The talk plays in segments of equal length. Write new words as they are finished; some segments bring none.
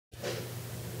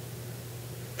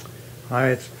Hi,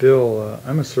 it's Bill.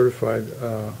 I'm a certified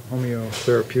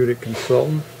homeotherapeutic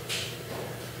consultant,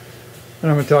 and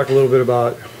I'm going to talk a little bit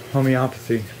about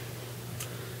homeopathy.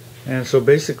 And so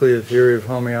basically the theory of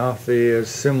homeopathy is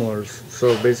similars.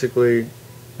 So basically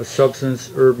a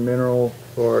substance, herb, mineral,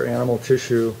 or animal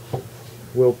tissue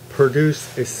will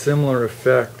produce a similar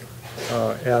effect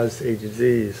as a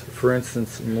disease. For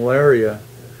instance, malaria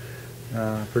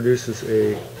produces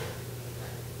a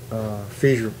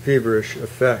feverish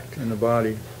effect in the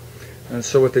body. And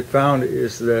so what they found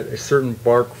is that a certain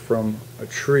bark from a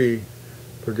tree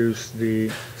produced the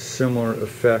similar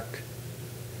effect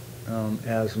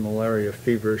as malaria,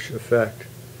 feverish effect.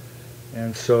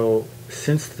 And so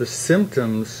since the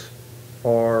symptoms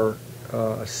are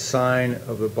a sign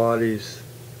of the body's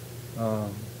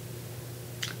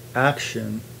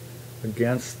action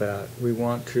against that, we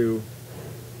want to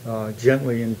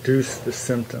gently induce the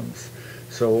symptoms.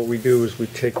 So what we do is we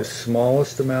take the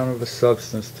smallest amount of a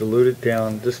substance, dilute it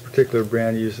down. This particular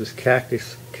brand uses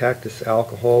cactus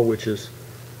alcohol, which is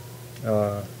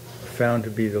found to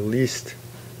be the least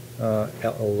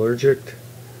allergic.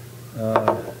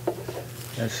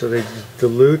 And so they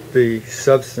dilute the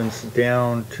substance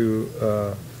down to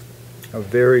a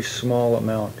very small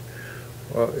amount.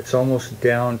 It's almost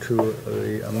down to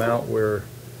the amount where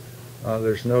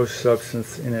there's no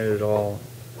substance in it at all.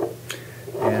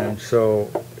 And so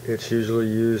it's usually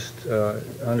used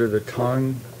under the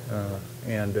tongue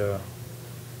and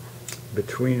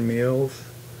between meals,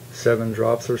 7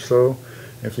 drops or so.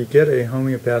 If you get a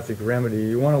homeopathic remedy,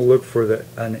 you want to look for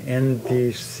an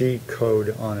NDC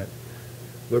code on it.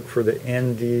 Look for the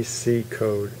NDC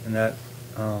code, and that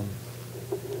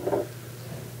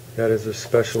is a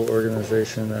special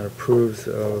organization that approves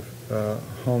of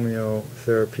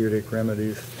homeotherapeutic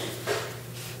remedies.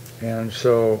 And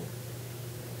so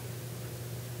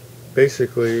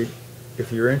basically,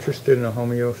 if you're interested in a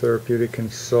homeotherapeutic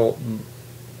consultant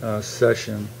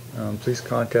session, please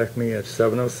contact me at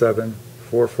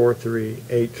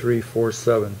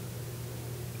 707-443-8347.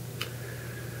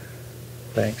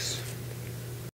 Thanks.